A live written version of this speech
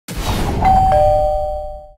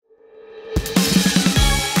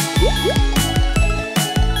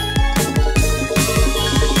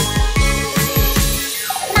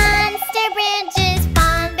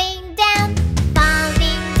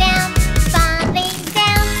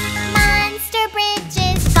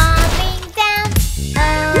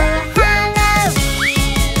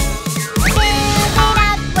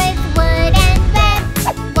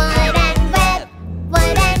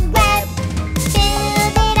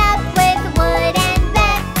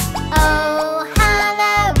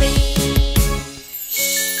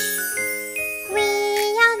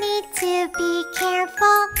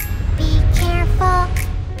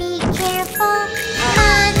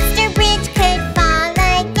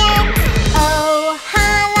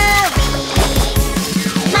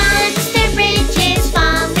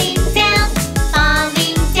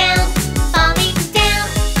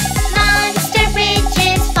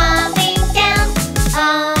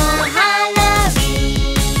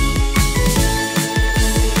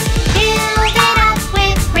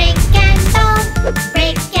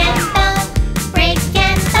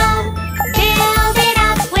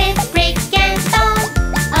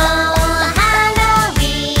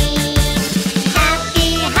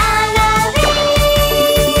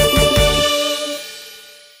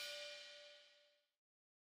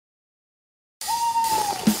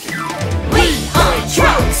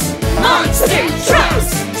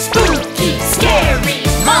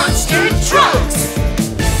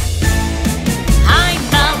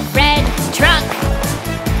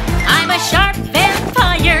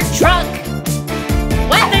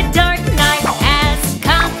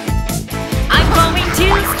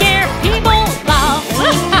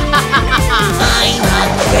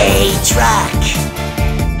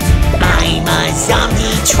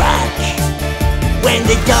truck. When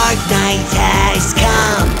the dark night has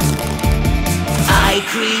come, I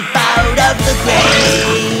creep out of the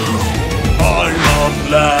grave. I'm a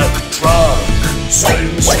black truck.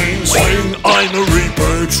 Swing, swing, swing, I'm a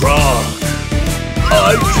reaper truck.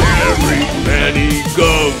 I carry many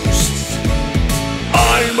ghosts.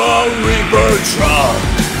 I'm a reaper truck.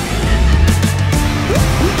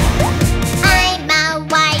 I'm a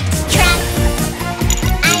white truck.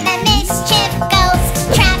 I'm a mischief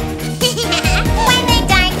ghost truck. When the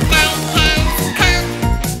dark night has come,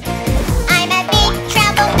 I'm a big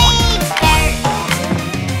troublemaker.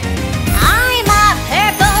 I'm a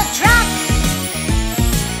purple truck.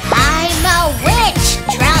 I'm a witch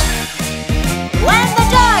truck. When the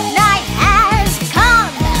dark night has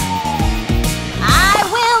come, I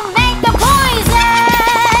will make the poison.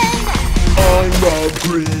 I'm a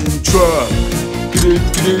green truck. Get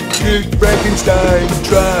Frankenstein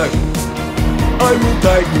truck. I will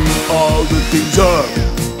tighten all the things up.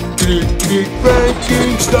 Get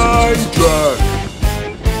Frankenstein truck.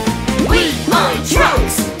 We my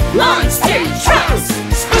trucks, monster trucks,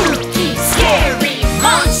 spooky, scary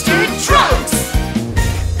monster trucks.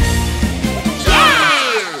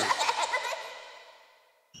 Yeah!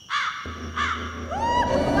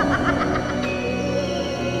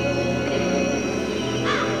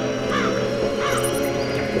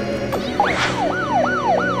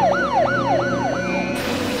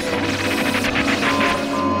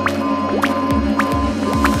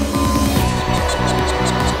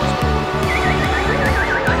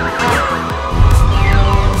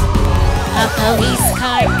 A police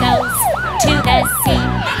car goes to the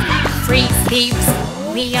scene. Freeze thieves,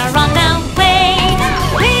 we are on the way.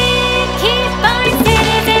 We keep our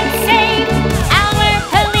citizens safe. Our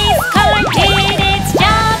police car did its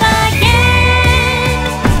job again.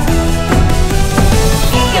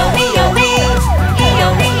 E-O-E-O-E,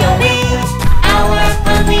 E-O-E-O-E, our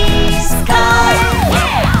police car.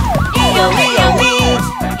 Yeah! E-O-E-O-E,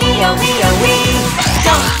 E-O-E-O-E,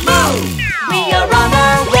 don't move, we are on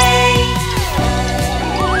our way.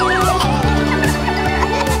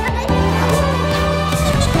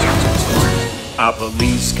 A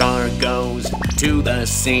police car goes to the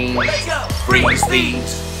scene. Freeze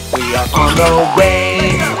thieves, we are on the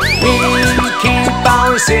way. We keep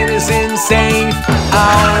our citizens safe.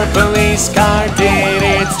 Our police car did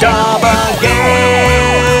its job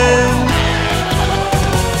again.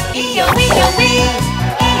 E-O-E-O-E,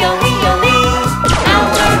 E-O-E-O-E,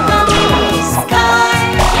 our police car.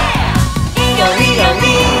 Yeah!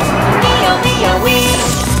 E-O-E-O-E, E-O-E-O-E,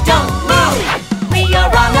 don't move, we are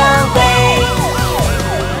on our way.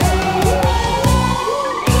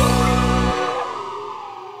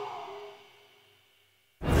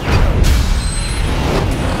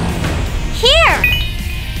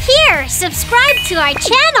 Here, subscribe to our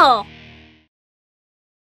channel.